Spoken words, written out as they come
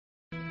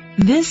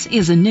This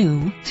is a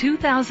new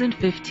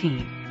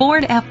 2015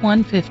 Ford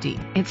F-150.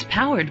 It's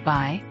powered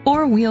by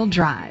four-wheel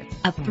drive,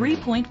 a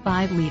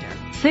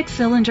 3.5-liter,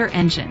 six-cylinder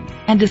engine,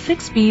 and a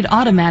six-speed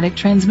automatic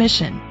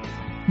transmission.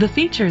 The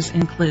features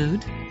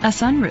include a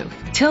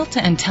sunroof, tilt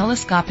and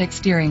telescopic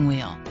steering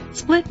wheel,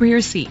 split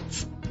rear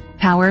seats,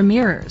 power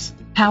mirrors,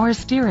 power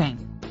steering.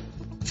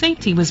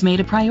 Safety was made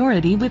a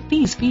priority with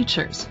these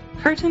features: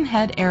 curtain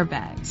head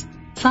airbags,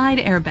 side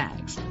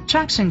airbags,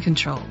 traction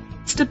control,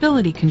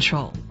 stability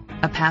control,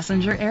 a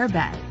passenger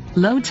airbag,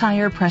 low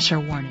tire pressure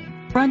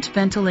warning, front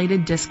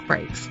ventilated disc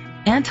brakes,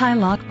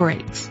 anti-lock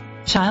brakes,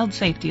 child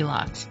safety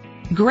locks.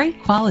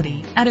 Great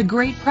quality at a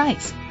great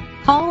price.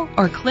 Call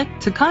or click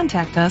to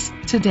contact us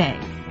today.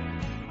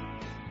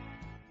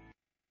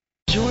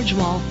 George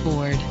Wall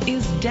Ford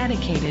is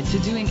dedicated to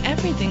doing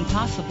everything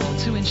possible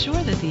to ensure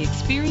that the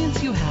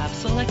experience you have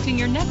selecting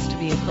your next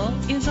vehicle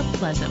is a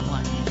pleasant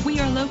one. We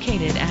are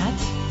located at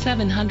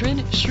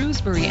 700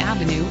 Shrewsbury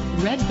Avenue,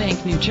 Red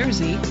Bank, New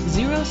Jersey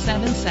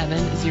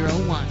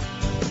 07701.